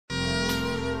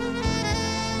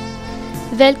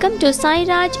Welcome to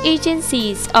Sairaj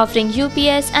Agencies offering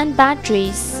UPS and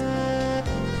batteries.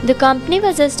 The company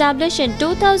was established in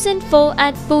 2004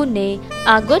 at Pune.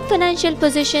 Our good financial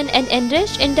position and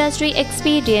enriched industry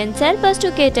experience help us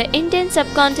to cater Indian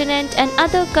subcontinent and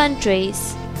other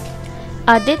countries.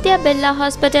 Aditya Birla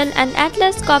Hospital and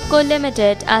Atlas Copco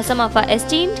Limited are some of our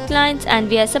esteemed clients, and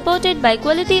we are supported by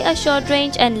quality assured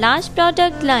range and large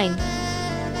product line.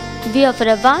 We offer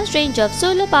a vast range of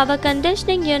solar power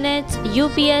conditioning units,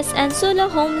 UPS and solar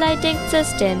home lighting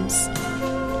systems.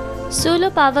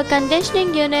 Solar power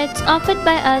conditioning units offered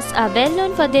by us are well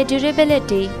known for their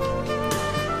durability.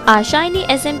 Our shiny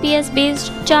SMPS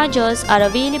based chargers are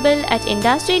available at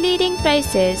industry leading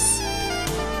prices.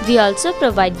 We also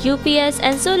provide UPS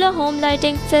and solar home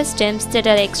lighting systems that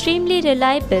are extremely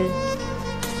reliable.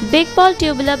 Big ball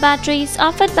tubular batteries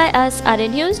offered by us are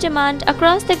in huge demand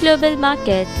across the global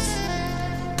markets.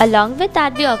 Along with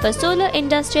that, we offer solar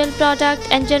industrial product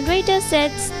and generator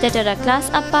sets that are a class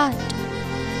apart.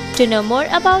 To know more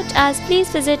about us, please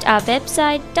visit our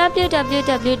website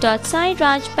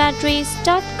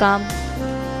www.sairajbatteries.com.